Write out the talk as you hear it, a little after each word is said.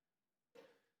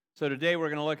So today we're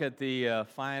going to look at the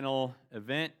final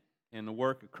event in the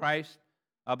work of Christ.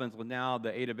 Up until now,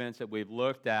 the 8 events that we've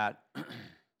looked at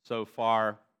so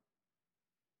far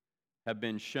have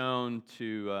been shown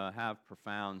to have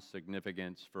profound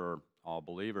significance for all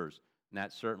believers. And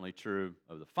that's certainly true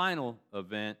of the final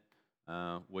event,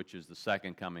 which is the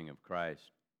second coming of Christ.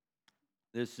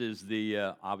 This is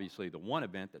the obviously the one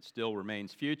event that still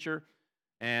remains future,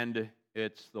 and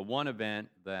it's the one event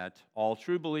that all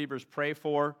true believers pray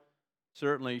for,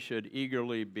 certainly should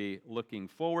eagerly be looking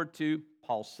forward to.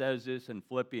 Paul says this in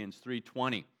Philippians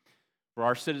 3:20. For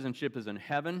our citizenship is in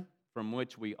heaven, from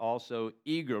which we also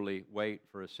eagerly wait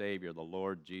for a Savior, the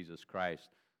Lord Jesus Christ.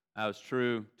 That was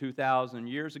true 2,000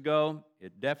 years ago.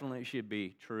 It definitely should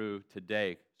be true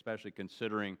today, especially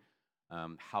considering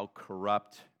how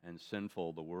corrupt and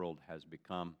sinful the world has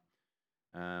become.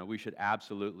 We should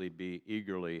absolutely be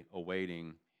eagerly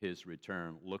awaiting His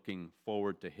return, looking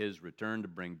forward to His return to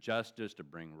bring justice, to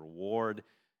bring reward,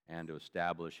 and to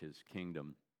establish His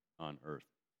kingdom on earth.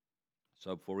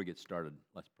 So before we get started,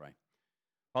 let's pray.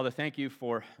 Father, thank you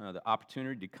for the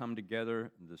opportunity to come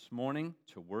together this morning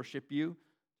to worship you,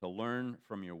 to learn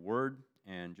from your word,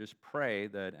 and just pray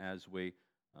that as we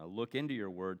look into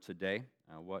your word today,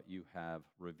 what you have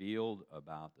revealed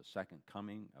about the second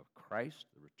coming of Christ,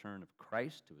 the return of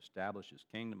Christ to establish His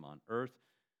kingdom on earth,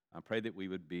 I pray that we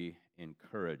would be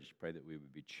encouraged, pray that we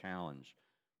would be challenged,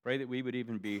 pray that we would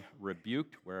even be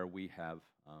rebuked where we have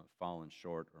fallen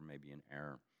short or maybe in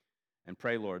error. And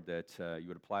pray, Lord, that you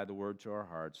would apply the word to our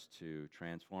hearts to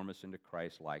transform us into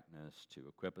Christ-likeness, to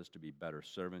equip us to be better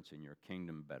servants in your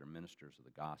kingdom, better ministers of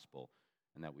the gospel,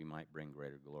 and that we might bring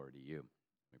greater glory to you.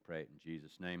 We pray it in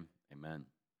Jesus' name. Amen.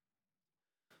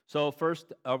 So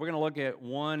first, we're going to look at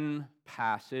one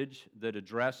passage that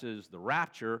addresses the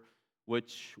rapture,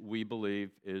 which we believe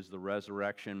is the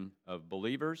resurrection of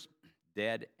believers,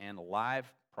 dead and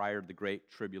alive, prior to the Great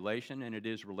Tribulation, and it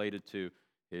is related to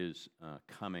His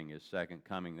coming, His second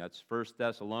coming. That's 1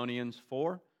 Thessalonians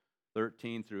 4,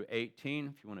 13 through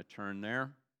 18, if you want to turn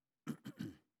there.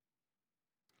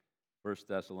 1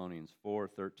 Thessalonians 4,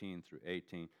 13 through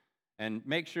 18. And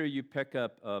make sure you pick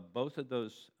up both of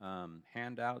those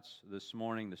handouts this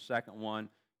morning. The second one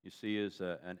you see is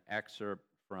an excerpt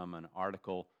from an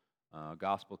article,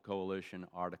 Gospel Coalition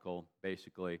article.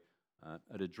 Basically,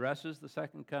 it addresses the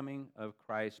second coming of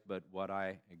Christ, but what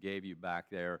I gave you back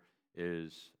there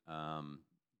is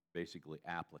basically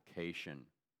application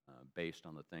based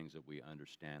on the things that we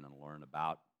understand and learn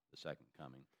about the second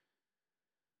coming.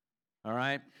 All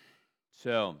right,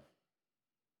 so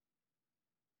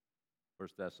 1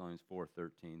 Thessalonians 4,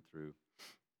 13 through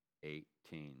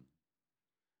 18.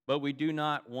 But we do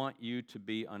not want you to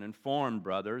be uninformed,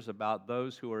 brothers, about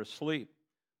those who are asleep,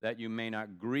 that you may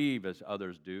not grieve as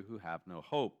others do who have no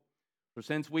hope. For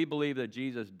since we believe that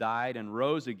Jesus died and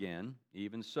rose again,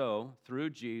 even so,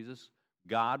 through Jesus,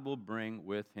 God will bring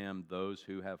with Him those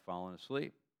who have fallen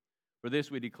asleep. For this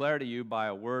we declare to you by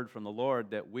a word from the Lord,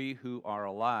 that we who are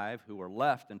alive, who are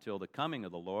left until the coming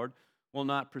of the Lord, will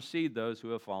not precede those who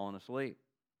have fallen asleep.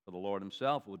 For the Lord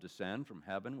Himself will descend from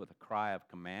heaven with a cry of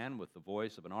command, with the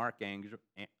voice of an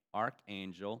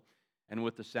archangel, and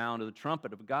with the sound of the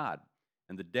trumpet of God.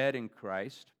 And the dead in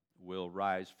Christ will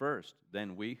rise first.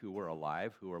 Then we who are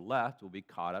alive, who are left, will be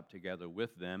caught up together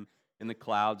with them in the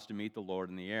clouds to meet the Lord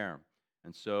in the air.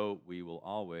 And so we will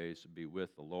always be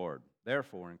with the Lord.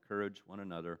 Therefore, encourage one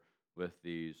another with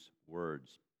these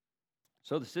words.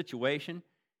 So the situation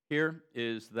here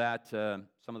is that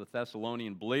some of the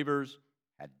Thessalonian believers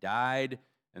had died,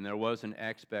 and there was an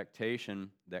expectation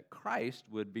that Christ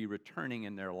would be returning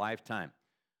in their lifetime.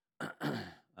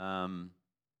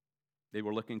 They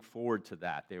were looking forward to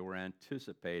that. They were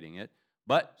anticipating it,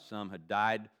 but some had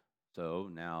died, so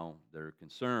now they're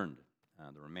concerned.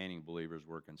 The remaining believers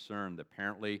were concerned.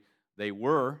 Apparently, they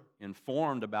were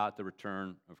informed about the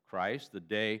return of Christ, the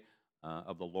day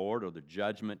of the Lord, or the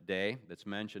judgment day that's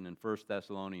mentioned in 1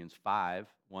 Thessalonians 5,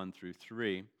 1 through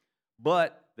 3,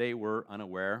 but they were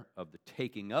unaware of the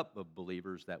taking up of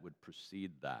believers that would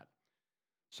precede that.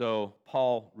 So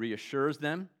Paul reassures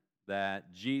them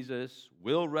that Jesus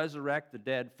will resurrect the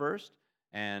dead first,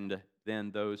 and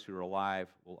then those who are alive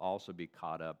will also be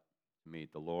caught up to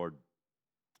meet the Lord.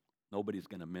 Nobody's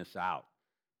going to miss out.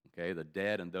 Okay, the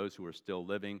dead and those who are still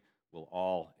living will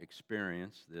all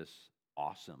experience this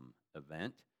awesome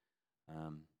event.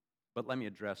 But let me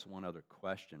address one other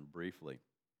question briefly.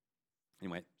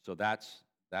 Anyway, so that's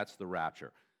the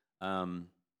rapture.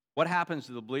 What happens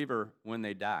to the believer when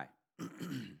they die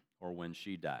or when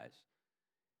she dies?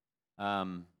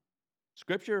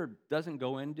 Scripture doesn't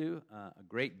go into a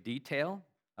great detail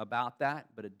about that,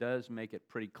 but it does make it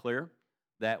pretty clear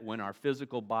that when our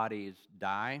physical bodies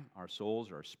die, our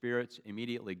souls, our spirits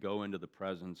immediately go into the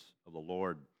presence of the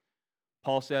Lord.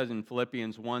 Paul says in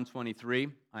Philippians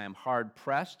 1:23, I am hard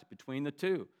pressed between the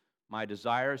two. My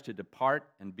desire is to depart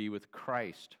and be with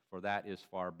Christ, for that is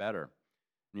far better.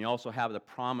 And you also have the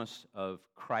promise of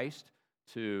Christ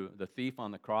to the thief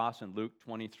on the cross in Luke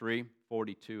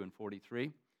 23:42 and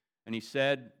 43. And he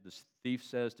said, the thief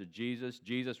says to Jesus,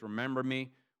 Jesus, remember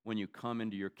me when you come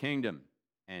into your kingdom.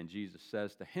 And Jesus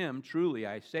says to him, truly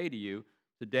I say to you,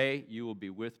 today you will be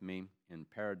with me in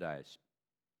paradise.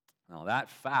 Now that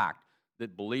fact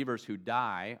that believers who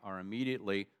die are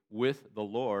immediately with the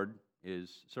Lord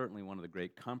is certainly one of the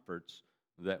great comforts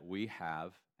that we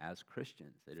have as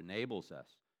Christians. It enables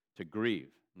us to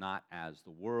grieve, not as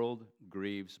the world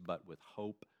grieves, but with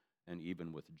hope and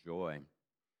even with joy.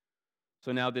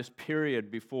 So now this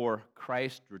period before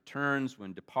Christ returns,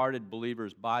 when departed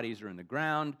believers' bodies are in the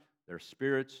ground, their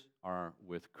spirits are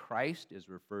with Christ, is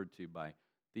referred to by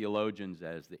theologians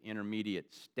as the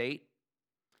intermediate state,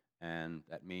 and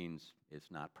that means it's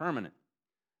not permanent.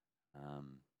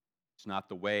 It's not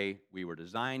the way we were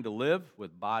designed to live,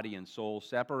 with body and soul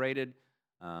separated.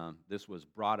 This was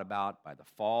brought about by the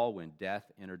fall when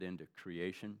death entered into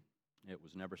creation. It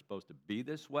was never supposed to be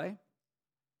this way,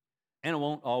 and it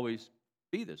won't always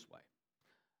be this way.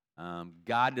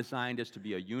 God designed us to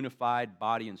be a unified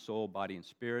body and soul, body and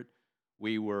spirit.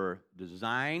 We were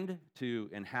designed to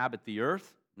inhabit the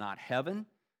earth, not heaven,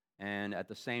 and at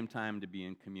the same time to be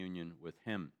in communion with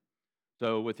Him.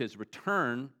 So with His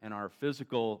return and our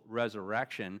physical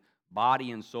resurrection, body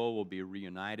and soul will be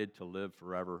reunited to live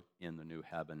forever in the new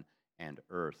heaven and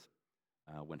earth,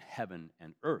 when heaven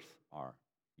and earth are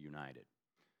united.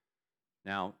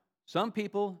 Now, some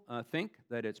people think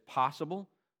that it's possible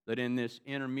that in this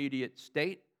intermediate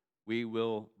state we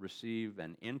will receive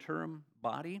an interim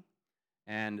body,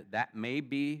 and that may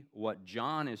be what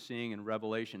John is seeing in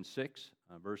Revelation 6,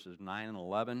 verses 9 and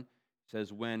 11. It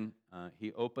says, when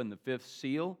he opened the fifth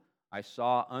seal, I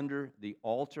saw under the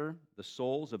altar the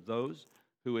souls of those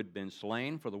who had been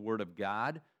slain for the word of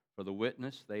God, for the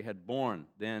witness they had borne.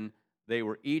 Then they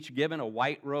were each given a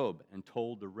white robe and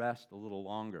told to rest a little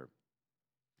longer.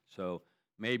 So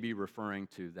maybe referring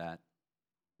to that,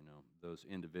 those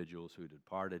individuals who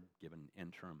departed, given an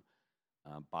interim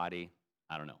body.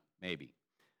 I don't know, maybe.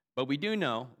 But we do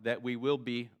know that we will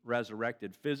be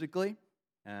resurrected physically,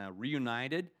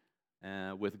 reunited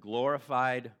with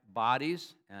glorified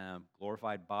bodies,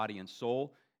 glorified body and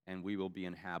soul, and we will be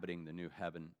inhabiting the new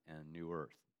heaven and new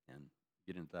earth. And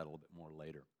get into that a little bit more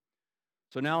later.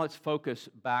 So now let's focus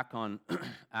back on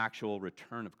actual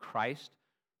return of Christ.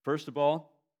 First of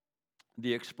all,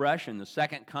 the expression, the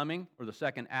second coming or the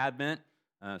second advent,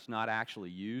 it's not actually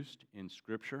used in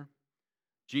Scripture.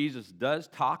 Jesus does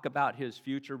talk about His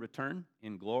future return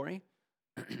in glory,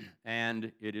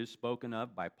 and it is spoken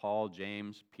of by Paul,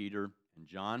 James, Peter, and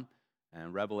John.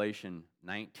 And Revelation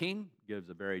 19 gives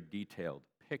a very detailed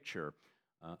picture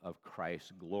of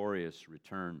Christ's glorious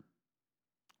return.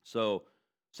 So,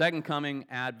 second coming,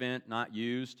 advent, not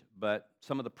used, but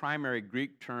some of the primary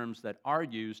Greek terms that are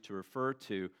used to refer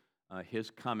to His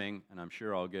coming, and I'm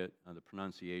sure I'll get the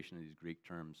pronunciation of these Greek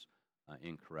terms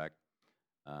incorrect.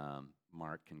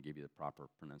 Mark can give you the proper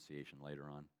pronunciation later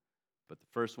on. But the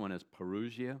first one is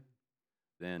parousia,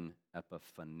 then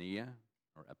epiphania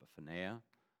or epiphaneia,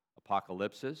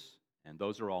 apocalypsis, and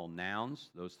those are all nouns.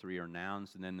 Those three are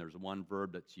nouns, and then there's one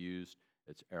verb that's used.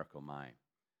 It's erchomai.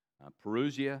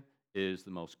 Parousia is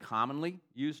the most commonly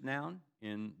used noun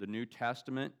in the New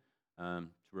Testament to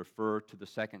refer to the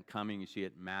second coming. You see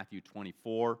it in Matthew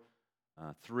 24,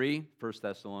 3, 1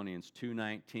 Thessalonians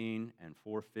 2:19 and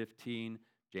 4:15,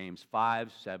 James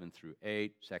 5, 7 through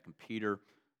 8, 2 Peter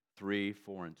 3,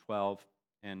 4 and 12,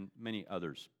 and many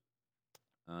others.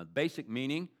 The basic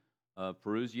meaning of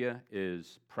parousia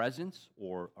is presence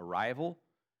or arrival,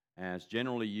 as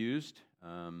generally used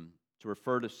to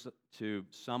refer to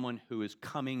someone who is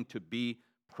coming to be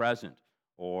present,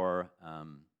 or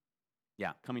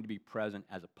coming to be present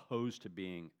as opposed to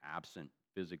being absent,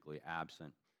 physically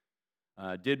absent.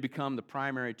 Did become the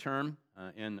primary term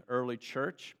in the early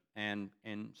church and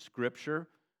in Scripture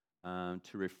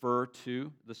to refer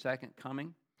to the second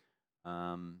coming.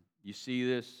 You see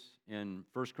this in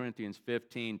 1 Corinthians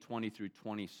 15, 20 through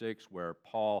 26, where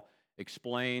Paul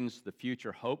explains the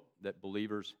future hope that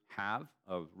believers have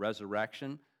of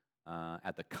resurrection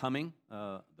at the coming,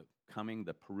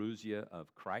 the parousia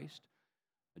of Christ.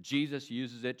 Jesus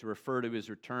uses it to refer to His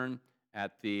return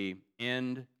at the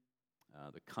end,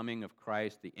 the coming of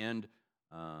Christ, the end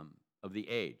of the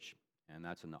age. and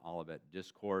that's in the Olivet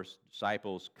Discourse.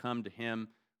 Disciples come to him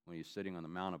when he's sitting on the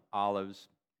Mount of Olives,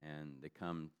 and they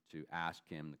come to ask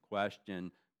him the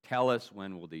question, tell us,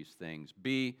 when will these things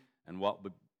be, and what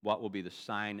will be the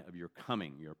sign of your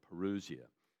coming, your parousia,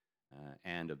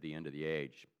 and of the end of the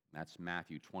age? That's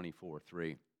Matthew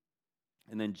 24:3.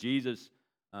 And then Jesus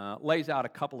lays out a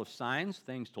couple of signs,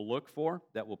 things to look for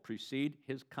that will precede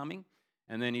his coming.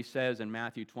 And then he says in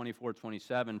Matthew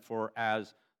 24:27, for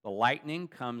as the lightning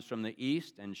comes from the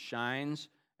east and shines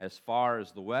as far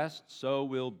as the west, so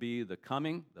will be the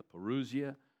coming, the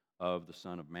parousia of the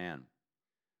Son of Man.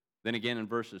 Then again in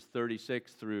verses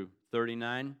 36 through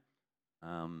 39,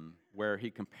 where he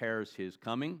compares his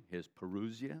coming, his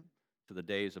parousia, to the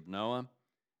days of Noah.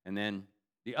 And then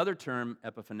the other term,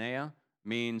 epiphaneia,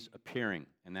 means appearing,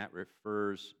 and that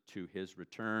refers to his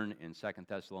return in 2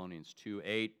 Thessalonians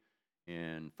 2:8,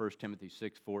 in 1 Timothy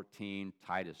 6:14,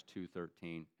 Titus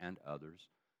 2:13, and others.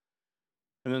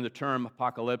 And then the term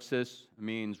apocalypsis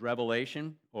means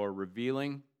revelation or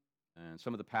revealing, and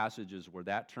some of the passages where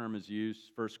that term is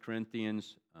used, 1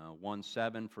 Corinthians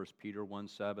 1:7, 1 Peter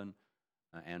 1:7,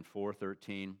 and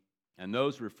 4:13, and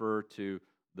those refer to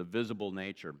the visible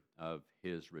nature of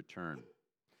his return.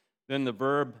 Then the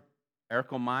verb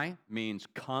erchomai means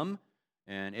come,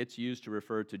 and it's used to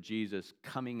refer to Jesus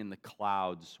coming in the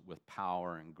clouds with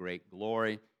power and great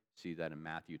glory. See that in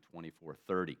Matthew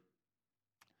 24:30.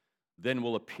 Then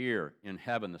will appear in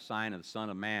heaven the sign of the Son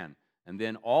of Man, and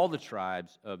then all the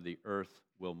tribes of the earth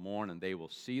will mourn, and they will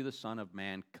see the Son of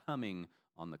Man coming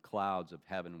on the clouds of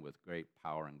heaven with great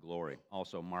power and glory.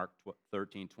 Also Mark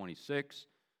 13:26,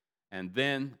 and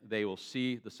then they will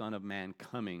see the Son of Man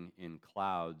coming in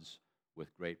clouds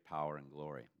with great power and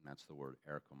glory. And that's the word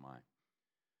erchomai.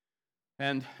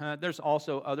 And there's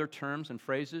also other terms and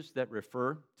phrases that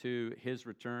refer to his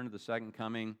return, the second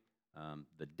coming,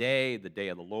 the day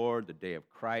of the Lord, the day of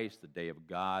Christ, the day of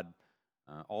God.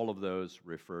 All of those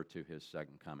refer to his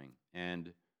second coming.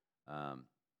 And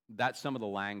that's some of the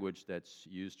language that's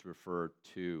used to refer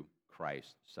to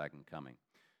Christ's second coming.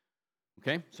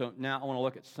 Okay, so now I want to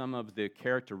look at some of the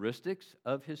characteristics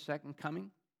of his second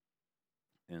coming.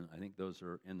 And I think those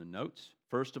are in the notes.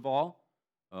 First of all,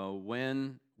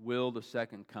 when will the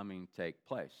second coming take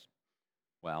place?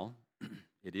 Well,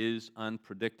 it is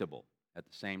unpredictable. At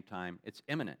the same time, it's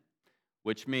imminent,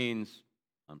 which means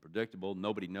unpredictable.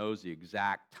 Nobody knows the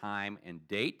exact time and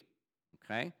date,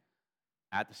 okay?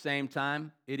 At the same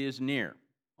time, it is near,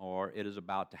 or it is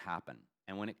about to happen.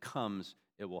 And when it comes,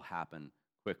 it will happen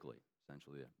quickly,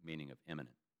 essentially the meaning of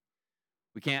imminent.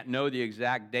 We can't know the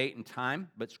exact date and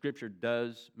time, but Scripture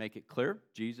does make it clear.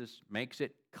 Jesus makes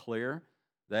it clear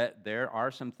that there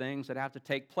are some things that have to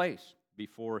take place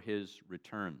before his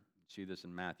return. You see this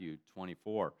in Matthew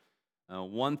 24.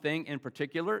 One thing in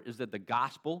particular is that the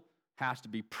gospel has to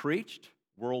be preached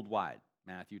worldwide,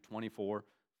 Matthew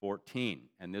 24:14.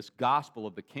 And this gospel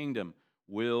of the kingdom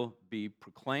will be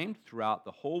proclaimed throughout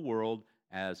the whole world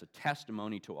as a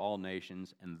testimony to all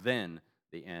nations, and then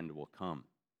the end will come.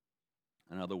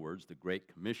 In other words, the Great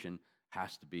Commission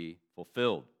has to be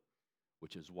fulfilled,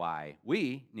 which is why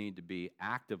we need to be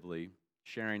actively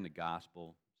sharing the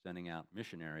gospel, sending out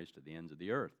missionaries to the ends of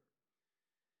the earth.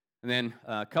 And then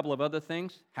a couple of other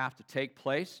things have to take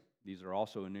place. These are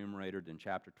also enumerated in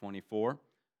chapter 24.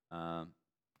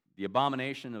 The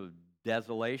abomination of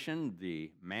desolation,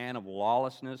 the man of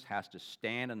lawlessness, has to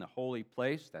stand in the holy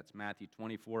place. That's Matthew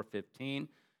 24:15. And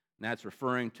that's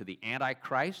referring to the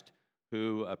Antichrist,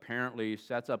 who apparently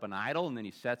sets up an idol, and then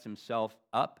he sets himself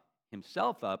up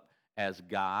as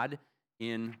God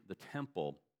in the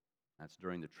temple. That's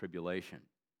during the tribulation.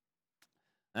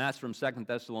 And that's from 2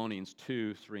 Thessalonians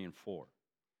 2, 3, and 4,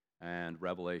 and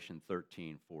Revelation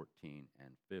 13, 14,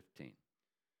 and 15.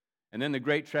 And then the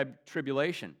Great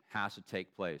Tribulation has to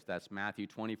take place. That's Matthew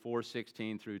 24,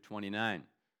 16 through 29.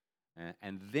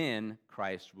 And then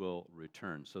Christ will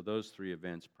return. So those three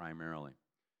events primarily.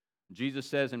 Jesus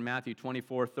says in Matthew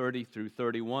 24, 30 through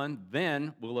 31,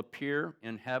 then will appear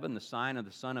in heaven the sign of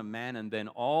the Son of Man, and then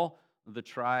all the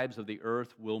tribes of the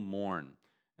earth will mourn.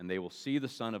 And they will see the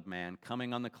Son of Man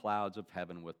coming on the clouds of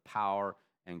heaven with power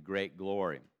and great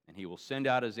glory. And he will send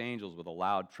out his angels with a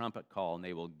loud trumpet call, and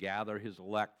they will gather his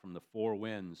elect from the four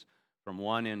winds, from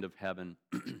one end of heaven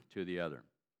to the other.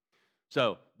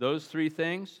 So those three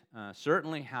things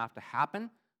certainly have to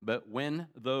happen, but when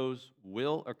those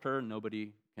will occur,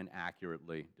 nobody can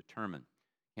accurately determine.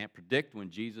 Can't predict when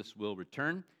Jesus will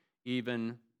return,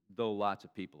 even though lots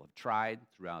of people have tried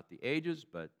throughout the ages,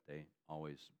 but they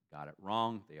always got it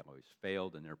wrong. They always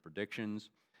failed in their predictions.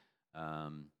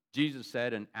 Jesus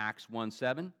said in Acts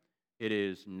 1:7, it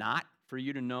is not for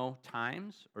you to know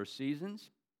times or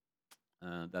seasons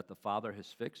that the Father has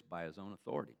fixed by his own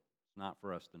authority. It's not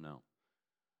for us to know.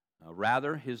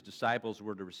 Rather, his disciples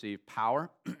were to receive power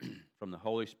from the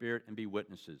Holy Spirit and be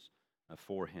witnesses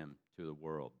for him to the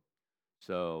world.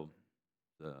 So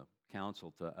the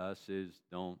counsel to us is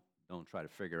don't try to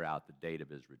figure out the date of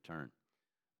his return.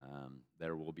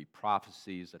 There will be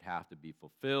prophecies that have to be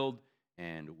fulfilled,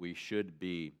 and we should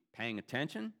be paying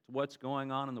attention to what's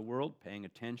going on in the world, paying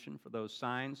attention for those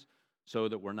signs so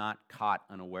that we're not caught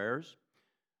unawares.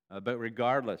 But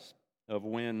regardless of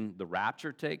when the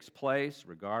rapture takes place,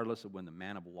 regardless of when the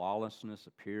man of lawlessness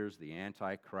appears, the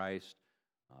Antichrist,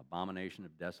 abomination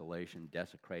of desolation,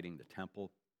 desecrating the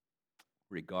temple,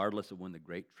 regardless of when the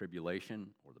Great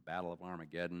Tribulation or the Battle of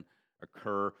Armageddon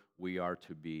occur, we are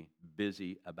to be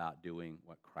busy about doing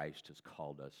what Christ has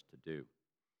called us to do.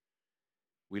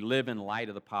 We live in light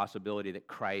of the possibility that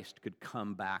Christ could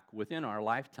come back within our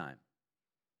lifetime.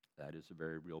 That is a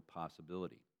very real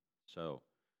possibility. So,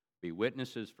 be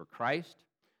witnesses for Christ,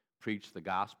 preach the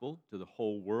gospel to the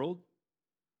whole world,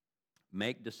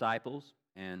 make disciples,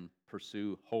 and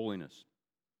pursue holiness.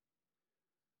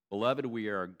 Beloved, we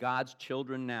are God's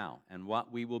children now, and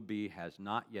what we will be has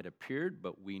not yet appeared,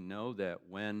 but we know that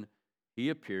when he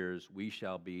appears, we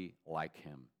shall be like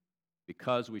him,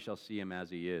 because we shall see him as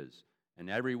he is. And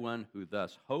everyone who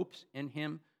thus hopes in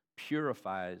him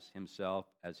purifies himself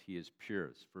as he is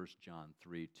pure. 1 John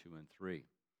 3:2-3.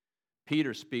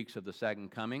 Peter speaks of the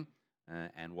second coming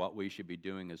and what we should be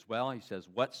doing as well. He says,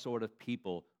 what sort of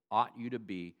people ought you to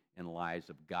be in lives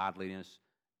of godliness,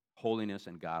 holiness,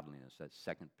 and godliness? That's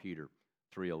 2 Peter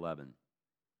 3:11.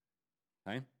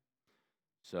 Okay?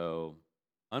 So,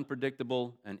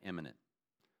 unpredictable and imminent.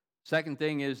 Second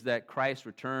thing is that Christ's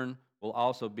return will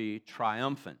also be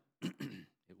triumphant.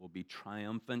 It will be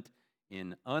triumphant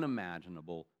in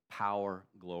unimaginable power,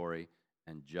 glory,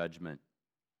 and judgment.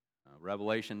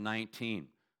 Revelation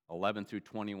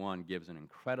 19:11-21 gives an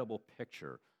incredible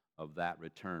picture of that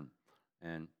return.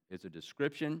 And it's a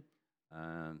description.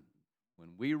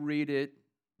 When we read it,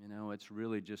 it's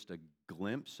really just a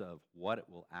glimpse of what it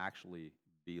will actually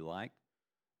be like.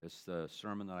 It's the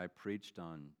sermon that I preached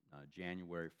on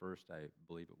January 1st, I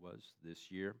believe it was,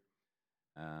 this year.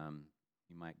 You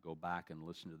might go back and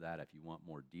listen to that if you want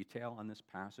more detail on this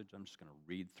passage. I'm just going to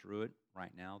read through it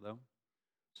right now, though.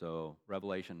 So,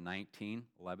 Revelation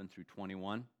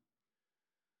 19:11-21.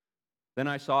 Then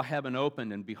I saw heaven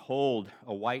opened, and behold,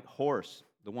 a white horse.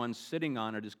 The one sitting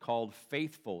on it is called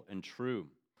Faithful and True.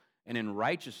 And in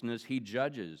righteousness he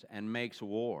judges and makes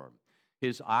war.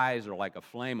 His eyes are like a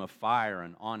flame of fire,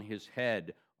 and on his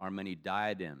head are many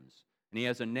diadems. And he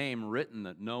has a name written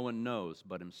that no one knows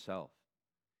but himself.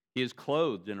 He is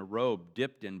clothed in a robe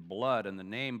dipped in blood, and the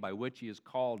name by which he is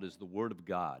called is the Word of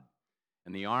God.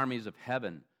 And the armies of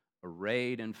heaven,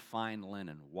 arrayed in fine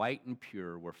linen, white and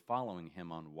pure, were following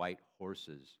him on white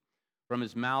horses. From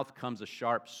his mouth comes a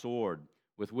sharp sword,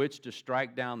 with which to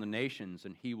strike down the nations,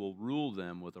 and he will rule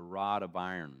them with a rod of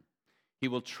iron. He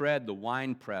will tread the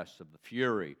winepress of the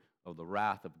fury of the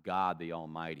wrath of God the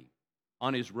Almighty.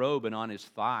 On his robe and on his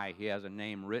thigh he has a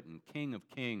name written, King of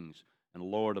Kings and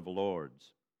Lord of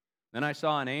Lords. Then I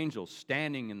saw an angel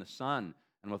standing in the sun,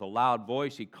 and with a loud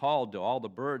voice he called to all the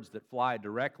birds that fly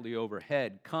directly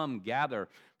overhead, come gather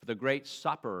for the great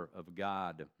supper of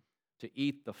God, to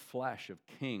eat the flesh of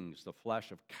kings, the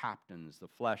flesh of captains, the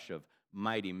flesh of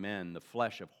mighty men, the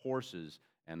flesh of horses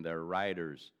and their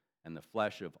riders, and the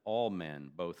flesh of all men,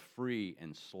 both free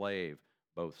and slave,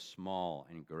 both small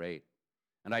and great.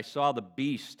 And I saw the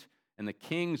beast and the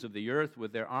kings of the earth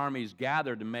with their armies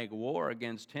gathered to make war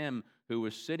against him who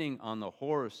was sitting on the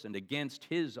horse and against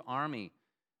his army.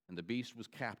 And the beast was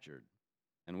captured,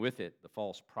 and with it the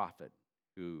false prophet,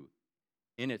 who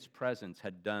in its presence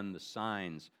had done the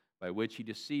signs by which he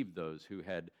deceived those who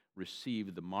had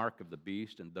received the mark of the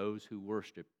beast and those who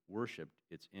worshipped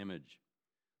its image.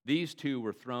 These two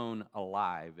were thrown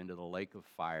alive into the lake of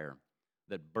fire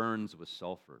that burns with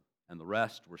sulfur, and the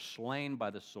rest were slain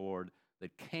by the sword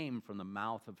that came from the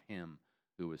mouth of him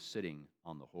who was sitting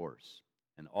on the horse.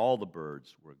 And all the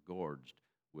birds were gorged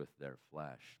with their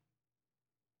flesh.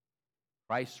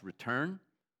 Christ's return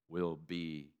will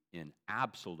be in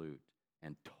absolute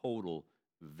and total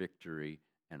victory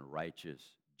and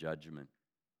righteous judgment.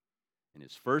 In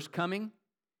his first coming,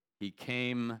 he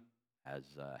came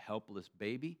as a helpless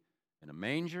baby in a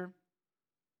manger.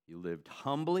 He lived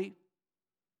humbly.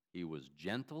 He was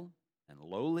gentle and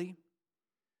lowly.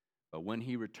 But when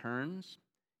he returns,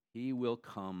 he will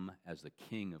come as the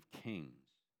King of Kings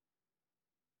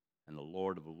and the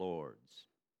Lord of Lords.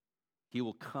 He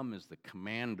will come as the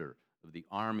commander of the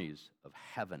armies of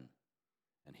heaven.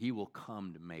 and he will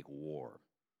come to make war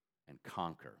and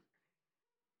conquer.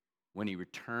 When he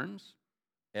returns,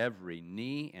 every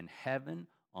knee in heaven,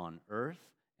 on earth,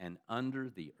 and under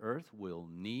the earth will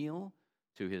kneel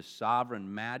to his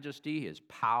sovereign majesty, his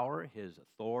power, his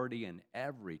authority, and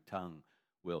every tongue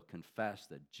will confess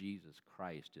that Jesus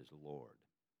Christ is Lord.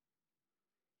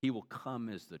 He will come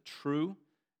as the true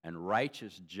and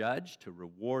righteous judge to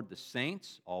reward the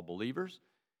saints, all believers,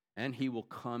 and he will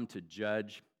come to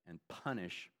judge and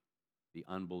punish the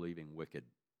unbelieving wicked.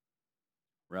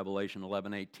 Revelation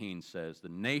 11:18 says, "The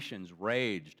nations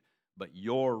raged, but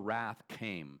your wrath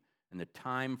came, and the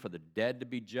time for the dead to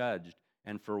be judged,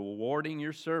 and for rewarding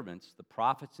your servants, the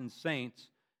prophets and saints,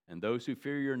 and those who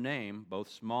fear your name, both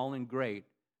small and great,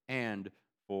 and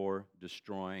for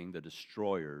destroying the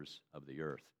destroyers of the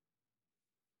earth."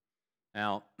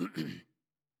 Now,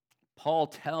 Paul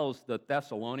tells the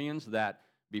Thessalonians that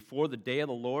before the day of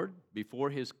the Lord, before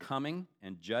his coming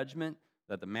and judgment,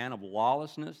 that the man of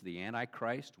lawlessness, the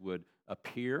Antichrist, would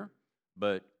appear,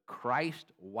 but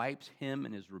Christ wipes him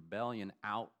and his rebellion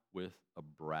out with a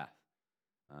breath.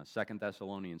 2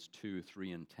 Thessalonians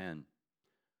 2:3 and 10.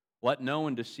 "Let no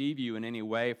one deceive you in any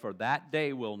way, for that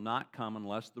day will not come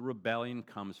unless the rebellion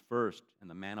comes first, and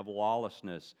the man of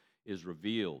lawlessness is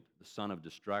revealed, the son of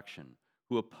destruction,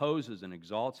 who opposes and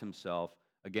exalts himself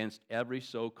against every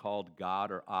so-called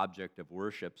God or object of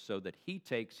worship, so that he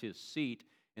takes his seat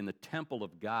in the temple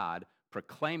of God,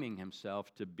 proclaiming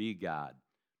himself to be God.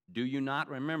 Do you not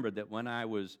remember that when I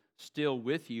was still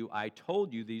with you, I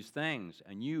told you these things,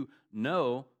 and you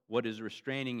know what is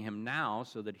restraining him now,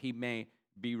 so that he may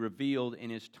be revealed in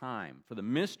his time? For the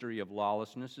mystery of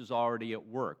lawlessness is already at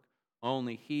work.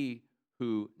 Only he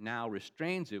who now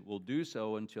restrains it will do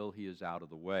so until he is out of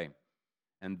the way.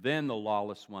 And then the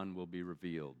lawless one will be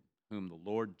revealed, whom the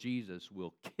Lord Jesus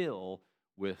will kill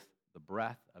with the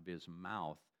breath of his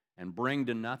mouth and bring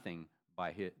to nothing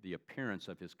by the appearance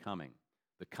of his coming.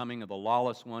 The coming of the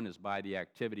lawless one is by the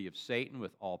activity of Satan,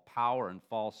 with all power and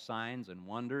false signs and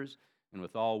wonders, and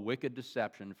with all wicked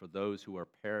deception for those who are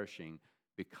perishing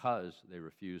because they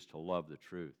refuse to love the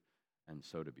truth and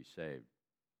so to be saved."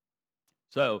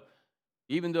 So,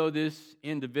 even though this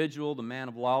individual, the man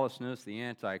of lawlessness, the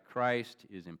Antichrist,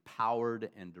 is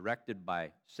empowered and directed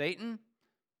by Satan,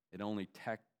 it only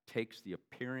takes the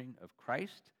appearing of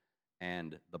Christ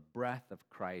and the breath of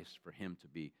Christ for him to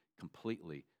be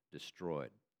completely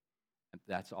destroyed. And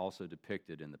that's also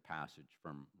depicted in the passage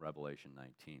from Revelation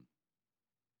 19.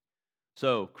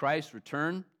 So Christ's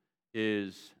return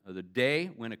is the day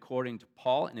when, according to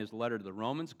Paul in his letter to the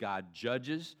Romans, God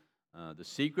judges the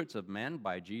secrets of men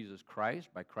by Jesus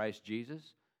Christ, by Christ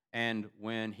Jesus. And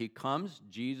when he comes,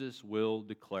 Jesus will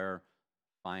declare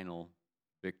final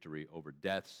victory over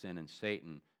death, sin, and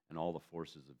Satan, and all the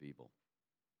forces of evil.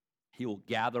 He will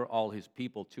gather all his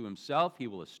people to himself. He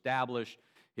will establish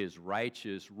his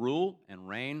righteous rule and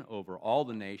reign over all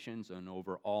the nations and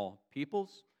over all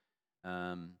peoples.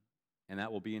 And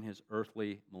that will be in his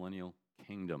earthly millennial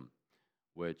kingdom,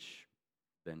 which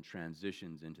then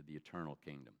transitions into the eternal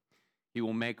kingdom. He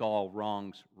will make all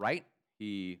wrongs right.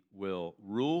 He will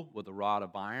rule with a rod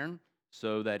of iron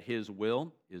so that his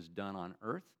will is done on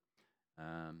earth,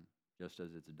 just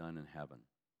as it's done in heaven.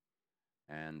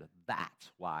 And that's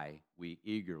why we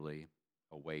eagerly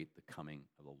await the coming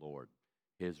of the Lord.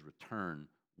 His return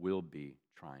will be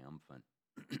triumphant.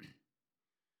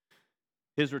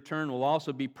 His return will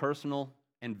also be personal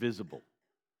and visible.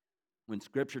 When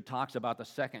Scripture talks about the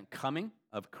second coming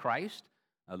of Christ,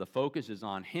 the focus is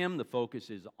on him. The focus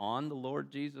is on the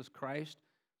Lord Jesus Christ.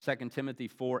 2 Timothy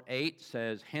 4:8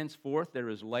 says, "Henceforth there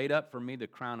is laid up for me the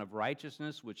crown of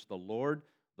righteousness, which the Lord,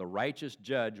 the righteous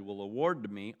judge, will award to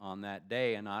me on that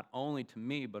day, and not only to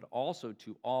me, but also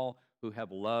to all who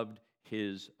have loved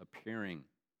his appearing."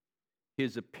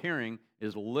 His appearing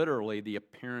is literally the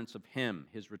appearance of him.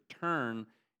 His return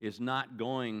is not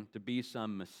going to be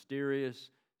some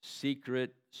mysterious,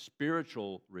 secret,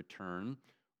 spiritual return,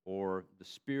 or the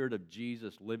Spirit of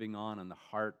Jesus living on in the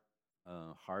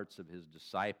hearts of his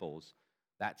disciples.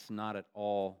 That's not at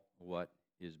all what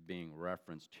is being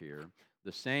referenced here.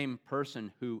 The same person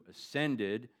who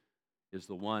ascended is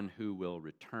the one who will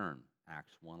return.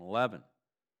 Acts 1:11.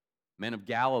 "Men of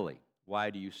Galilee, why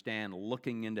do you stand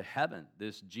looking into heaven?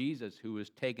 This Jesus who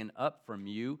is taken up from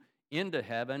you into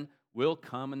heaven will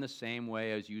come in the same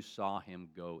way as you saw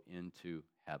him go into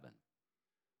heaven."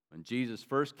 When Jesus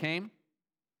first came,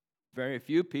 very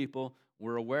few people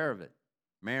were aware of it.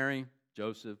 Mary,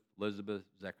 Joseph, Elizabeth,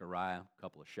 Zechariah, a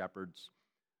couple of shepherds,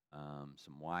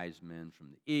 some wise men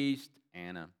from the east,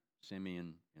 Anna,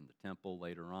 Simeon in the temple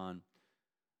later on.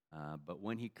 But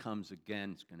when he comes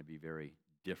again, it's going to be very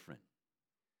different.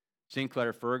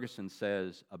 Sinclair Ferguson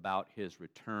says about his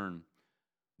return,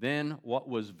 "Then what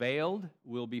was veiled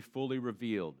will be fully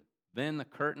revealed. Then the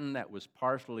curtain that was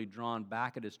partially drawn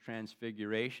back at his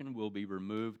transfiguration will be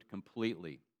removed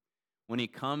completely. When he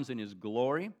comes in his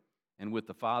glory and with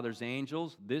the Father's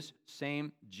angels, this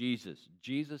same Jesus,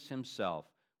 Jesus himself,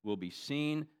 will be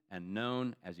seen and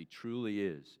known as he truly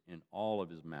is in all of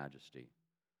his majesty.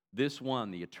 This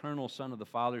one, the eternal Son of the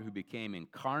Father who became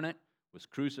incarnate, was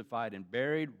crucified and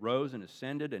buried, rose and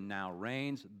ascended, and now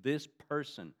reigns. This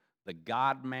person, the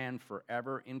God-man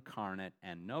forever incarnate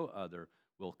and no other,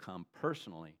 will come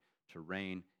personally to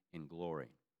reign in glory."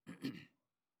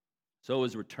 So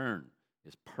his return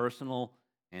is personal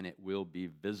and it will be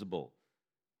visible.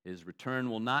 His return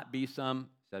will not be some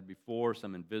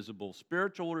invisible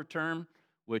spiritual return,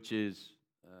 which is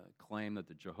a claim that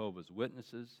the Jehovah's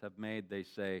Witnesses have made. They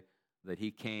say that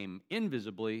he came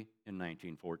invisibly in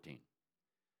 1914.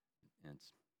 And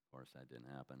of course, that didn't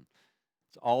happen.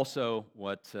 It's also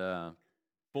what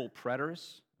full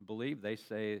preterists believe. They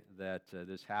say that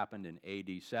this happened in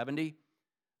AD 70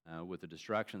 with the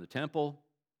destruction of the temple.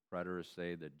 Preterists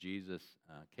say that Jesus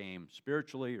came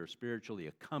spiritually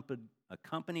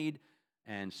accompanied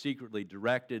and secretly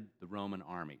directed the Roman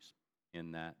armies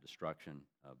in that destruction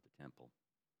of the temple.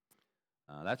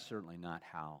 That's certainly not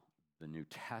how the New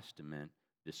Testament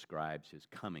describes his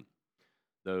coming.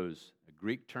 Those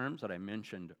Greek terms that I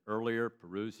mentioned earlier,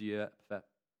 parousia,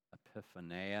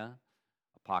 epiphania,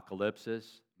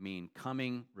 apocalypsis, mean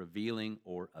coming, revealing,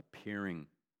 or appearing.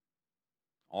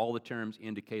 All the terms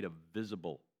indicate a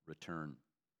visible return.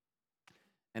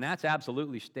 And that's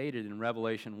absolutely stated in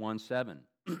Revelation 1:7.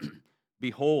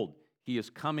 "Behold, he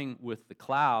is coming with the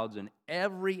clouds, and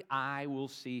every eye will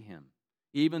see him.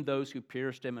 Even those who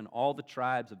pierced him, and all the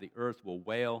tribes of the earth will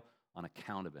wail on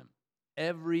account of him."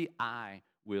 Every eye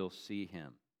will see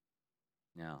him.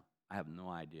 Now, I have no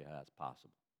idea how that's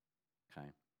possible.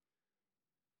 Okay?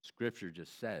 Scripture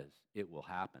just says it will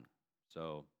happen.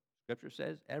 So, Scripture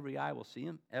says every eye will see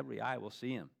him. Every eye will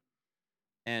see him.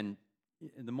 And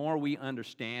the more we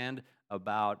understand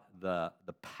about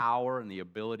the power and the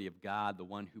ability of God, the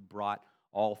one who brought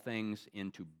all things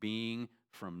into being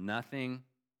from nothing,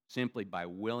 simply by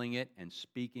willing it and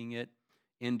speaking it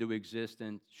into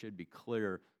existence, should be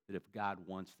clear that if God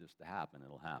wants this to happen,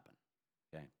 it'll happen.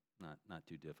 Okay? Not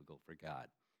too difficult for God.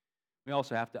 We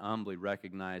also have to humbly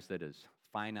recognize that as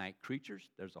finite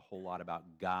creatures, there's a whole lot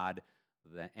about God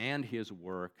and his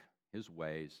work, his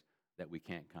ways, that we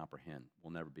can't comprehend.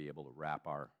 We'll never be able to wrap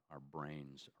our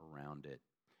brains around it.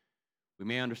 We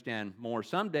may understand more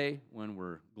someday when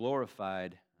we're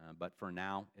glorified, but for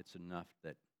now, it's enough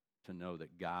to know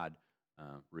that God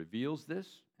reveals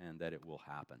this and that it will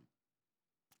happen.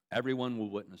 Everyone will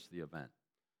witness the event.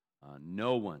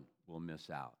 No one will miss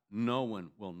out. No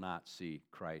one will not see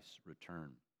Christ's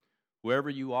return. Whoever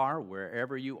you are,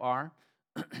 wherever you are,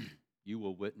 you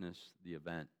will witness the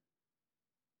event.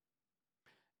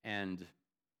 And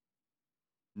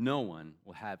no one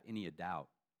will have any doubt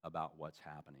about what's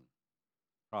happening.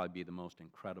 Probably be the most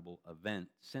incredible event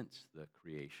since the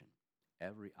creation.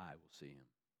 Every eye will see him.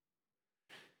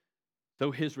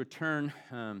 So his return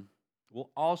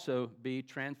will also be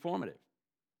transformative.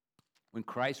 When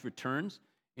Christ returns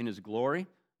in his glory,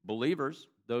 believers,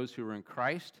 those who are in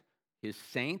Christ, his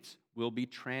saints, will be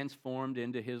transformed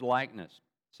into his likeness.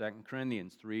 2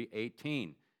 Corinthians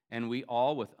 3:18. "And we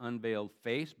all, with unveiled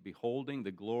face, beholding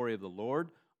the glory of the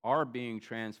Lord, are being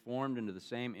transformed into the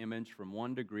same image from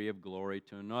one degree of glory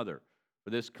to another.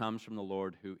 For this comes from the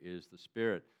Lord who is the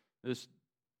Spirit." This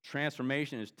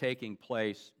transformation is taking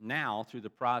place now through the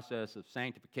process of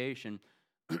sanctification,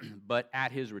 but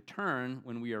at his return,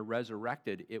 when we are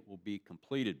resurrected, it will be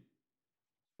completed.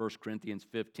 1 Corinthians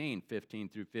 15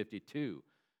 through 52.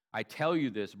 "I tell you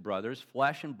this, brothers,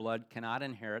 flesh and blood cannot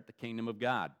inherit the kingdom of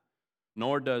God,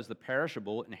 nor does the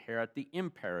perishable inherit the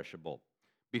imperishable.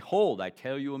 Behold, I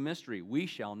tell you a mystery. We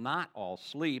shall not all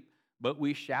sleep, but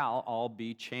we shall all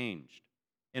be changed.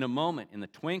 In a moment, in the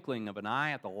twinkling of an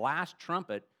eye, at the last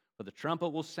trumpet, for the trumpet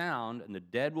will sound, and the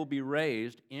dead will be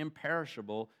raised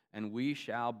imperishable, and we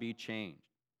shall be changed."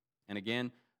 And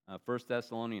again, 1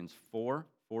 Thessalonians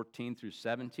 4:14 through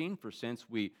 17, "For since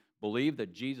we believe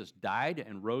that Jesus died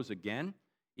and rose again,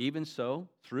 even so,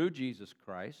 through Jesus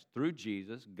Christ, through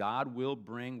Jesus, God will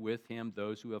bring with him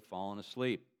those who have fallen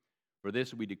asleep. For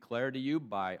this we declare to you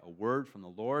by a word from the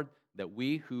Lord, that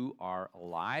we who are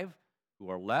alive, who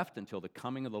are left until the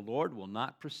coming of the Lord, will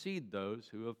not precede those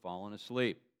who have fallen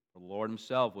asleep. For the Lord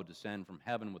himself will descend from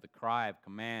heaven with a cry of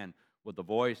command, with the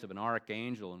voice of an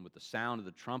archangel, and with the sound of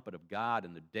the trumpet of God,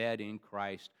 and the dead in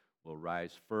Christ will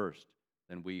rise first.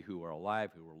 Then we who are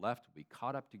alive, who are left, will be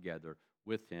caught up together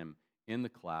with him in the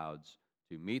clouds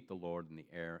to meet the Lord in the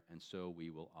air, and so we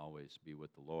will always be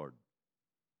with the Lord.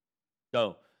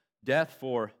 So, death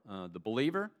for the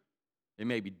believer, it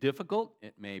may be difficult,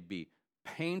 it may be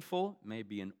painful, it may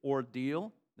be an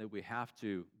ordeal that we have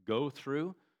to go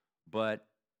through, but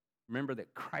remember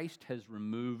that Christ has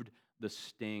removed the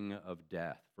sting of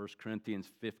death. 1 Corinthians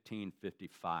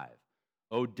 15:55.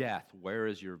 O death, where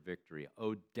is your victory?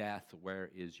 O death, where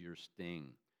is your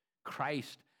sting?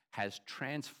 Christ has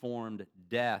transformed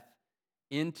death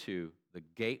into the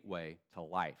gateway to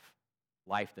life.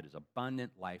 Life that is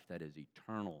abundant, life that is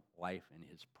eternal, life in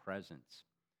his presence.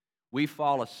 We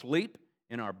fall asleep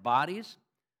in our bodies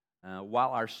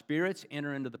while our spirits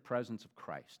enter into the presence of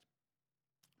Christ.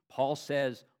 Paul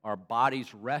says our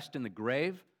bodies rest in the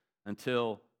grave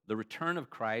until the return of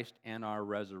Christ and our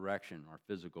resurrection, our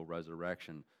physical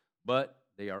resurrection. But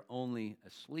they are only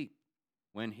asleep.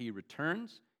 When he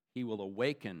returns, he will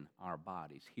awaken our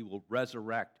bodies. He will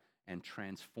resurrect and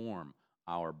transform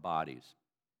our bodies.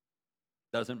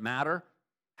 Doesn't matter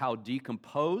how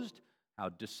decomposed, how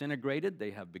disintegrated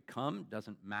they have become.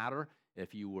 Doesn't matter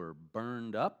if you were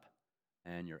burned up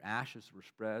and your ashes were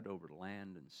spread over the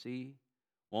land and sea.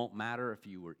 Won't matter if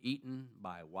you were eaten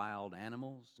by wild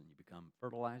animals and you become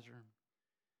fertilizer.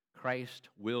 Christ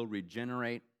will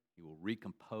regenerate. He will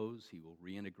recompose. He will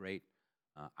reintegrate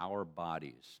our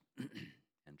bodies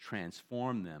and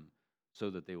transform them so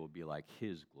that they will be like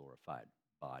his glorified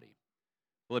body.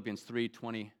 Philippians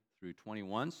 3:20 through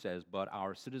 21 says, "But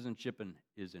our citizenship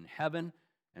is in heaven,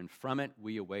 and from it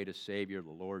we await a Savior,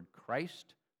 the Lord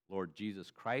Christ, Lord Jesus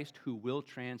Christ, who will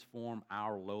transform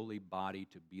our lowly body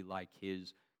to be like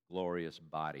his glorious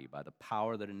body by the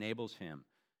power that enables him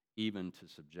even to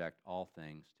subject all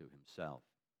things to himself."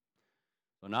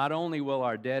 So not only will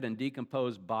our dead and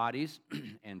decomposed bodies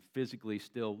and physically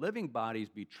still living bodies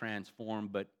be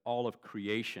transformed, but all of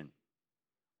creation,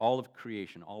 all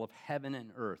of heaven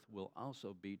and earth will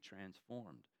also be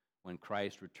transformed when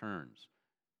Christ returns.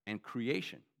 And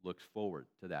creation looks forward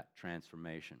to that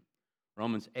transformation.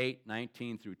 Romans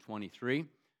 8:19 through 23,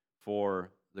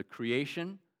 "For the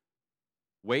creation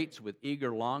waits with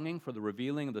eager longing for the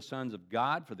revealing of the sons of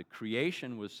God, for the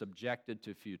creation was subjected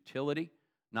to futility,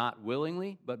 not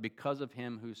willingly, but because of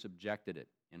him who subjected it,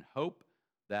 in hope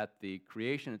that the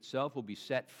creation itself will be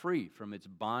set free from its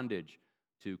bondage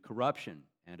to corruption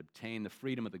and obtain the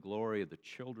freedom of the glory of the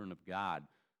children of God.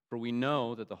 For we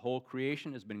know that the whole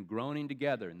creation has been groaning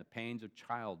together in the pains of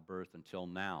childbirth until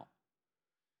now.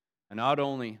 And not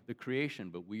only the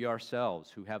creation, but we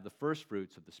ourselves, who have the first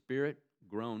fruits of the Spirit,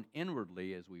 groan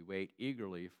inwardly as we wait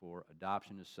eagerly for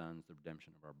adoption as sons, the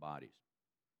redemption of our bodies."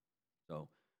 So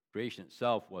creation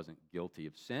itself wasn't guilty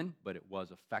of sin, but it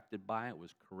was affected by it,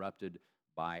 was corrupted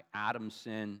by Adam's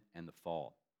sin and the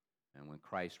fall. And when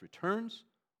Christ returns,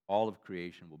 all of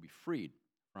creation will be freed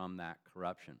from that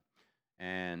corruption.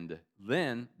 And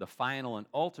then the final and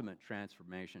ultimate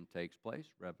transformation takes place,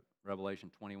 Revelation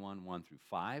 21, 1 through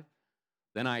 5.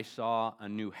 "Then I saw a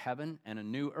new heaven and a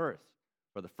new earth.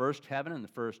 For the first heaven and the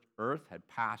first earth had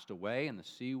passed away, and the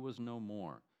sea was no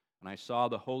more. And I saw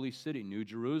the holy city, New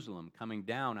Jerusalem, coming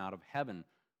down out of heaven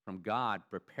from God,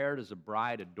 prepared as a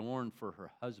bride adorned for her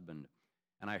husband.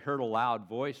 And I heard a loud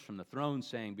voice from the throne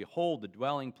saying, 'Behold, the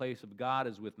dwelling place of God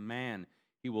is with man.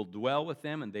 He will dwell with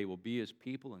them, and they will be his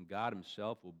people, and God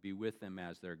himself will be with them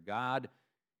as their God.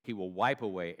 He will wipe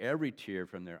away every tear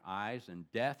from their eyes,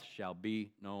 and death shall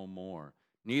be no more.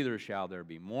 Neither shall there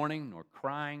be mourning, nor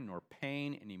crying, nor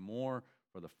pain any more,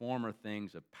 for the former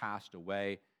things have passed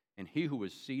away.' And he who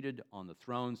was seated on the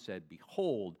throne said,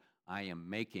 'Behold, I am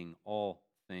making all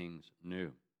things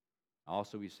new.'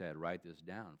 Also he said, 'Write this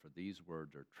down, for these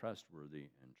words are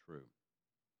trustworthy and true.'"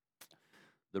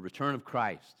 The return of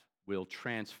Christ will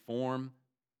transform,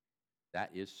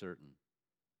 that is certain.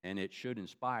 And it should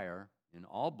inspire in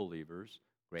all believers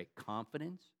great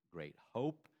confidence, great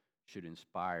hope, should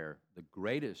inspire the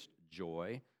greatest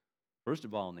joy, first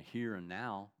of all in the here and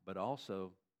now, but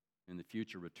also in the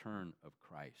future return of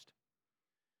Christ.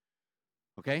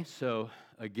 Okay, so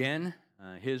again,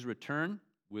 his return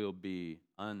will be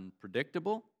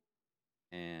unpredictable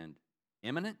and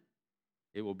imminent.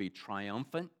 It will be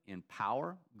triumphant in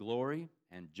power, glory,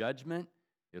 and judgment.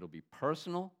 It'll be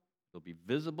personal. It'll be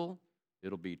visible.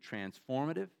 It'll be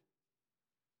transformative.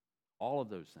 All of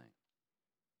those things.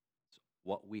 It's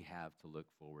what we have to look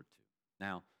forward to.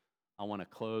 Now, I want to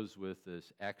close with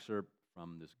this excerpt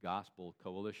from this Gospel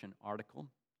Coalition article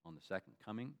on the second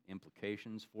coming,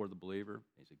 implications for the believer.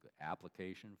 It's a good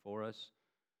application for us.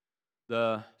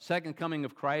 The second coming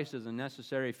of Christ is a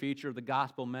necessary feature of the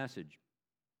gospel message.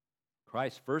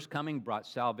 Christ's first coming brought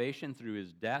salvation through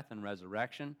his death and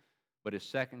resurrection, but his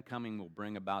second coming will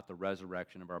bring about the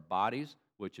resurrection of our bodies,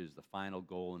 which is the final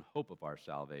goal and hope of our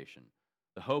salvation.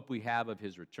 The hope we have of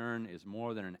his return is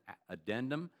more than an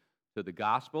addendum to the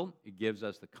gospel. It gives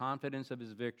us the confidence of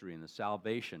his victory and the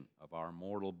salvation of our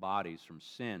mortal bodies from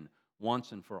sin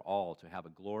once and for all, to have a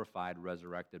glorified,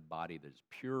 resurrected body that is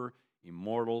pure,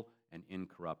 immortal, and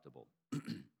incorruptible.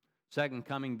 Second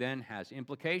coming then has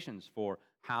implications for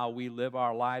how we live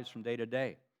our lives from day to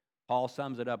day. Paul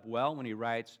sums it up well when he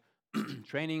writes,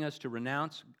 training us to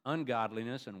renounce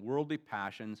ungodliness and worldly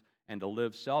passions and to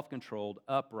live self-controlled,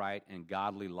 upright, and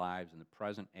godly lives in the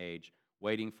present age,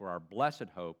 waiting for our blessed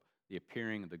hope, the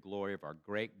appearing of the glory of our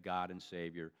great God and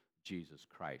Savior, Jesus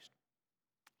Christ.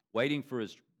 Waiting for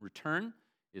his return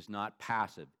is not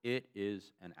passive. It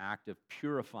is an active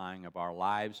purifying of our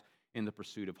lives in the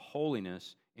pursuit of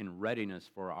holiness in readiness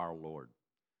for our Lord.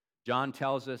 John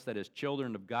tells us that as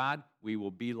children of God, we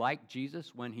will be like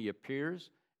Jesus when he appears,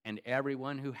 and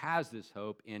everyone who has this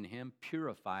hope in him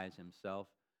purifies himself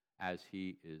as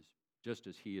he is, just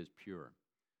as he is pure.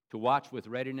 To watch with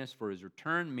readiness for his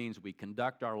return means we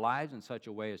conduct our lives in such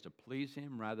a way as to please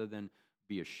him rather than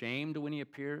be ashamed when he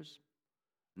appears.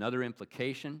 Another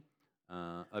implication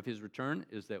of his return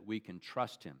is that we can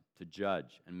trust him to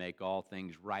judge and make all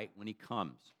things right when he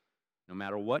comes. No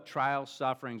matter what trials,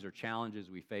 sufferings, or challenges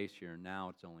we face here now,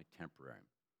 it's only temporary.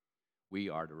 We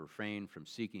are to refrain from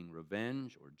seeking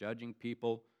revenge or judging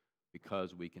people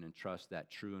because we can entrust that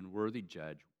true and worthy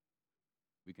judge.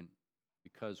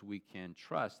 Because we can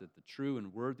trust that the true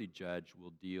and worthy judge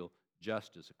will deal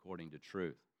justice according to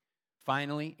truth.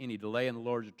 Finally, any delay in the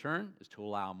Lord's return is to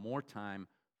allow more time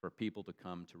for people to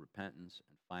come to repentance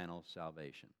and final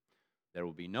salvation. There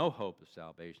will be no hope of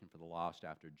salvation for the lost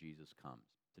after Jesus comes.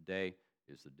 Today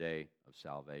is the day of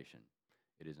salvation.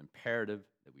 It is imperative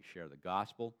that we share the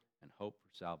gospel and hope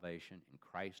for salvation in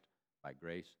Christ by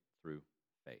grace through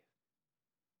faith.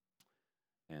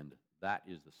 And that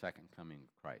is the second coming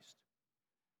of Christ.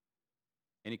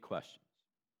 Any questions?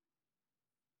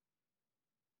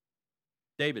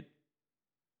 David.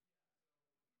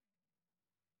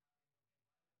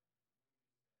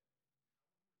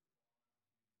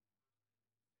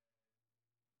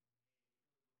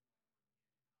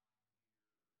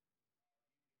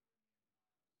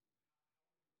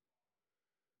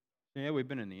 Yeah, we've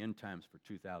been in the end times for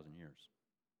 2,000 years.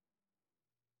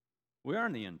 We are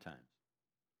in the end times.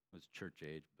 It was church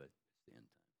age, but it's the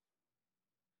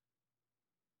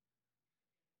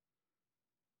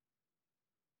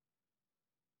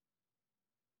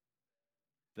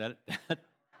end times.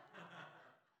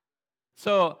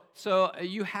 So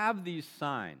you have these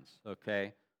signs,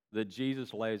 okay, that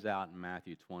Jesus lays out in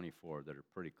Matthew 24 that are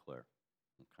pretty clear,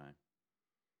 okay?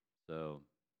 So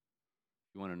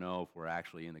if you want to know if we're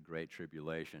actually in the Great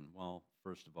Tribulation, well,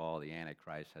 first of all, the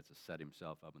Antichrist has to set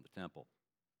himself up in the temple.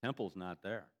 The temple's not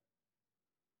there.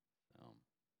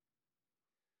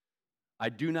 I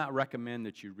do not recommend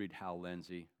that you read Hal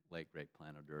Lindsey, Late Great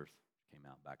Planet Earth. Came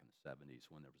out back in the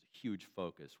 70s when there was a huge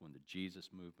focus when the Jesus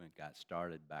movement got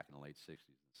started back in the late 60s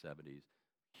and 70s.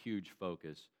 Huge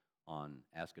focus on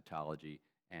eschatology,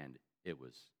 and it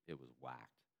was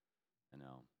whacked.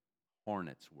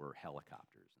 Hornets were helicopters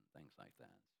and things like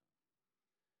that.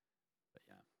 But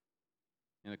yeah.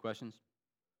 Any other questions?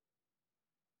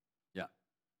 Yeah.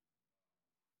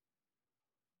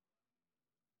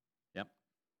 Yep.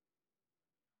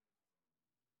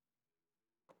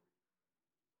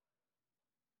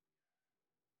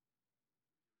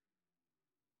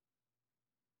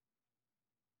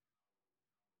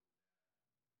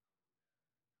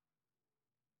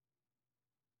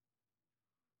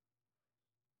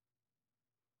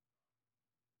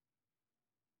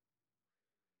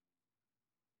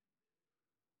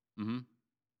 Mm-hmm.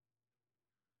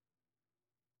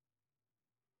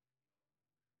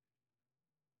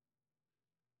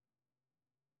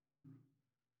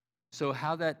 So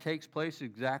how that takes place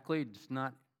exactly, it's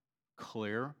not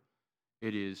clear.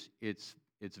 It's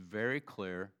very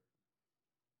clear.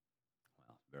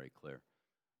 Well, very clear.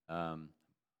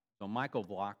 So Michael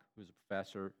Block, who's a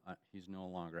professor, he's no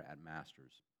longer at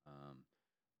Masters,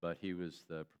 but he was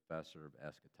the professor of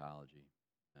eschatology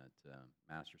at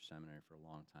Masters Seminary for a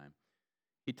long time.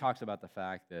 He talks about the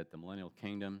fact that the millennial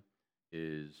kingdom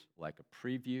is like a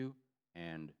preview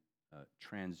and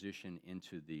transition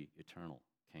into the eternal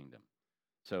kingdom.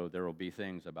 So there will be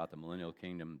things about the millennial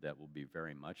kingdom that will be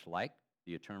very much like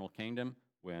the eternal kingdom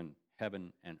when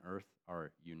heaven and earth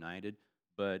are united.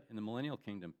 But in the millennial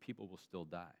kingdom, people will still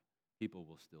die. People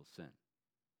will still sin.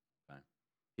 Okay?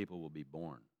 People will be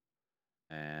born.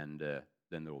 And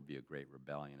then there will be a great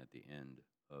rebellion at the end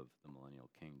of the millennial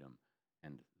kingdom,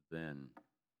 and then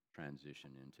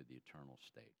transition into the eternal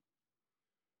state.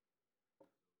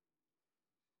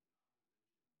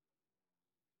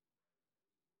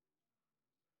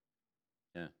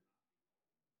 Yeah.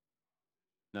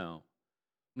 No.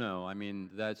 No, I mean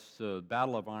that's the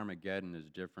Battle of Armageddon is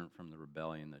different from the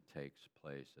rebellion that takes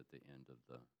place at the end of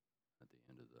the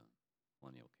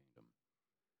millennial kingdom.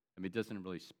 I mean, it doesn't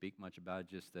really speak much about it,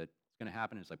 just that it's going to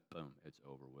happen. It's like boom, it's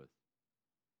over with.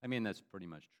 I mean, that's pretty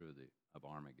much true of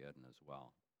Armageddon as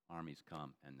well. Armies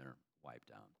come and they're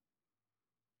wiped out.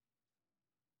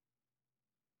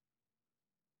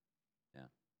 Yeah.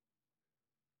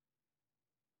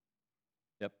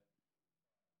 Yep.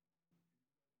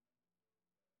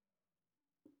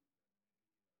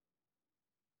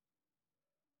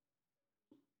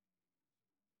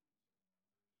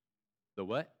 The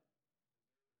what?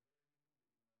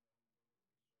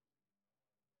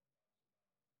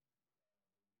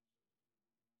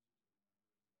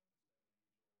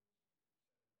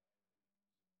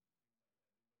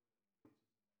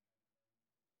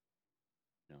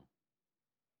 No,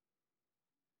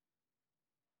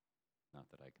 not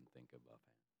that I can think of offhand.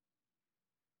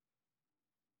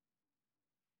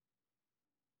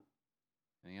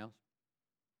 Anything else?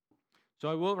 So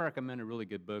I will recommend a really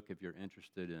good book if you're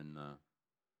interested in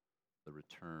the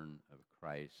return of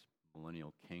Christ,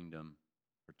 millennial kingdom,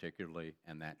 particularly,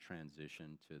 and that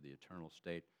transition to the eternal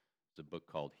state. It's a book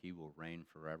called He Will Reign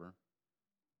Forever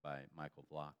by Michael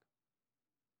Block.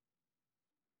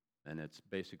 And it's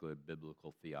basically a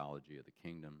biblical theology of the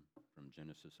kingdom from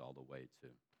Genesis all the way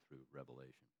through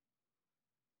Revelation.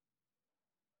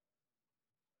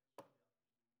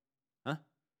 Huh?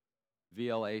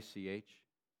 VLACH?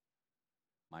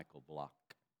 Michael Block.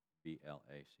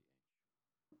 VLACH.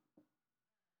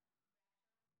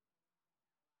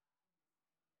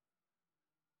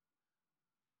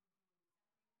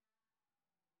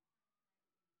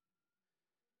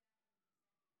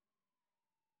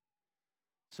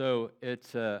 So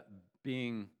it's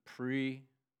being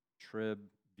pre-trib,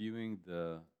 viewing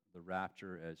the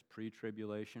rapture as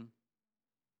pre-tribulation.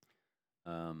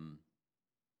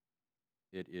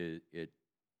 It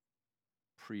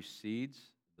precedes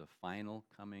the final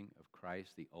coming of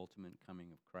Christ, the ultimate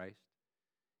coming of Christ.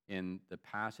 In the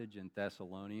passage in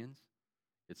Thessalonians,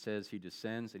 it says he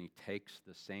descends and he takes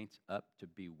the saints up to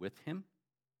be with him.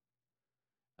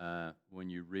 When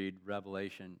you read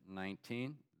Revelation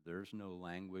 19, there's no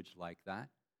language like that,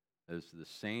 as the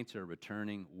saints are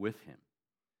returning with him.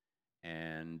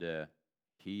 And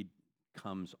he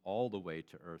comes all the way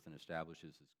to earth and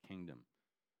establishes his kingdom.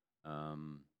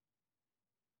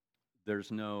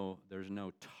 There's no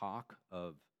talk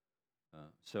of,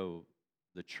 so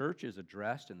the church is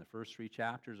addressed in the first 3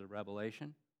 chapters of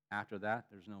Revelation. After that,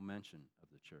 there's no mention of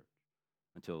the church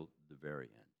until the very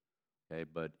end. Okay,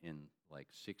 but in like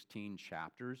 16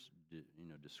 chapters,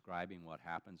 describing what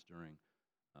happens during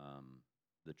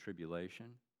the tribulation,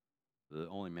 the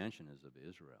only mention is of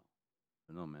Israel.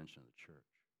 There's no mention of the church.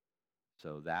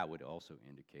 So that would also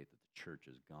indicate that the church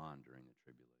is gone during the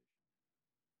tribulation.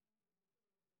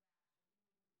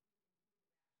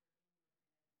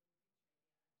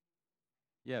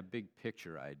 Yeah, big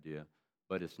picture idea,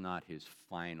 but it's not his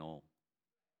final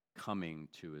coming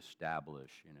to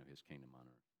establish, his kingdom on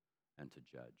earth and to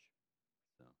judge.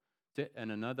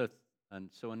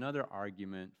 So another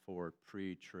argument for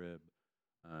pre-trib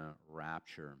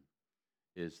rapture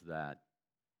is that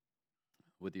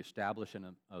with the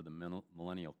establishment of the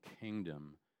millennial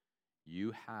kingdom,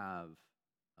 you have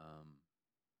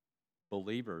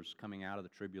believers coming out of the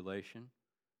tribulation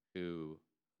who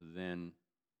then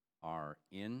are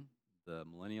in the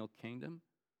millennial kingdom,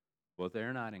 but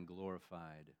they're not in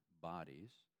glorified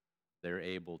bodies. They're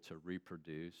able to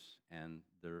reproduce, and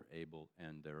their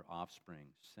offspring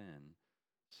sin.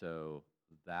 So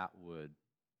that would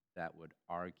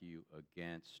argue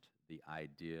against the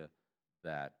idea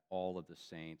that all of the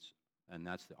saints, and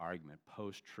that's the argument,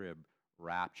 post-trib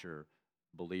rapture,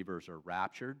 believers are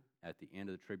raptured at the end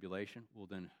of the tribulation. Well,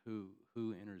 then who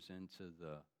enters into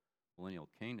the millennial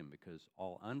kingdom? Because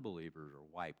all unbelievers are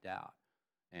wiped out,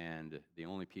 and the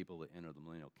only people that enter the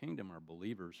millennial kingdom are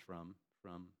believers from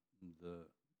the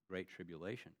Great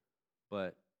Tribulation.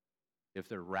 But if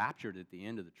they're raptured at the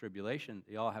end of the tribulation,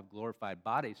 they all have glorified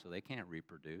bodies, so they can't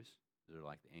reproduce. They're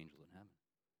like the angels in heaven.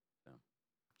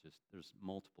 So there's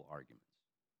multiple arguments.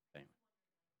 Anyway.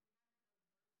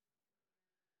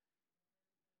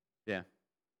 Yeah.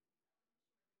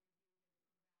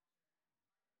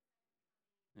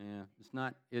 Yeah. It's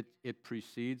not. It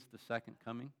precedes the second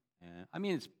coming. I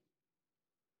mean, it's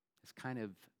kind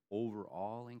of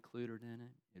overall included in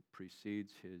it. It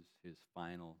precedes his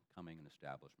final coming and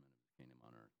establishment of the kingdom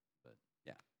on earth. But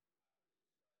yeah.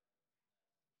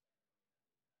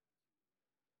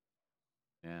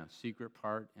 Yeah, secret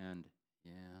part and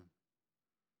yeah,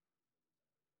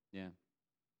 yeah,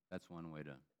 that's one way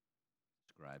to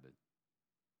describe it.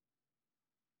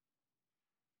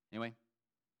 Anyway,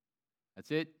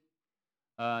 that's it.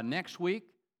 Next week,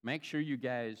 make sure you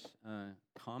guys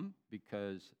come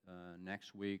because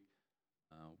next week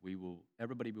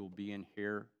everybody will be in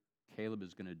here. Caleb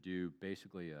is going to do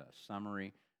basically a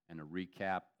summary and a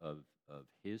recap of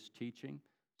his teaching,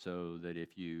 so that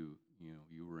if you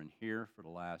were in here for the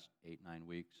last 8-9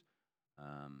 weeks,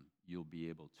 you'll be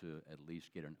able to at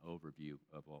least get an overview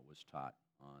of what was taught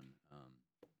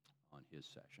on his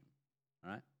session.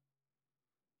 All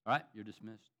right, you're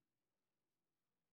dismissed.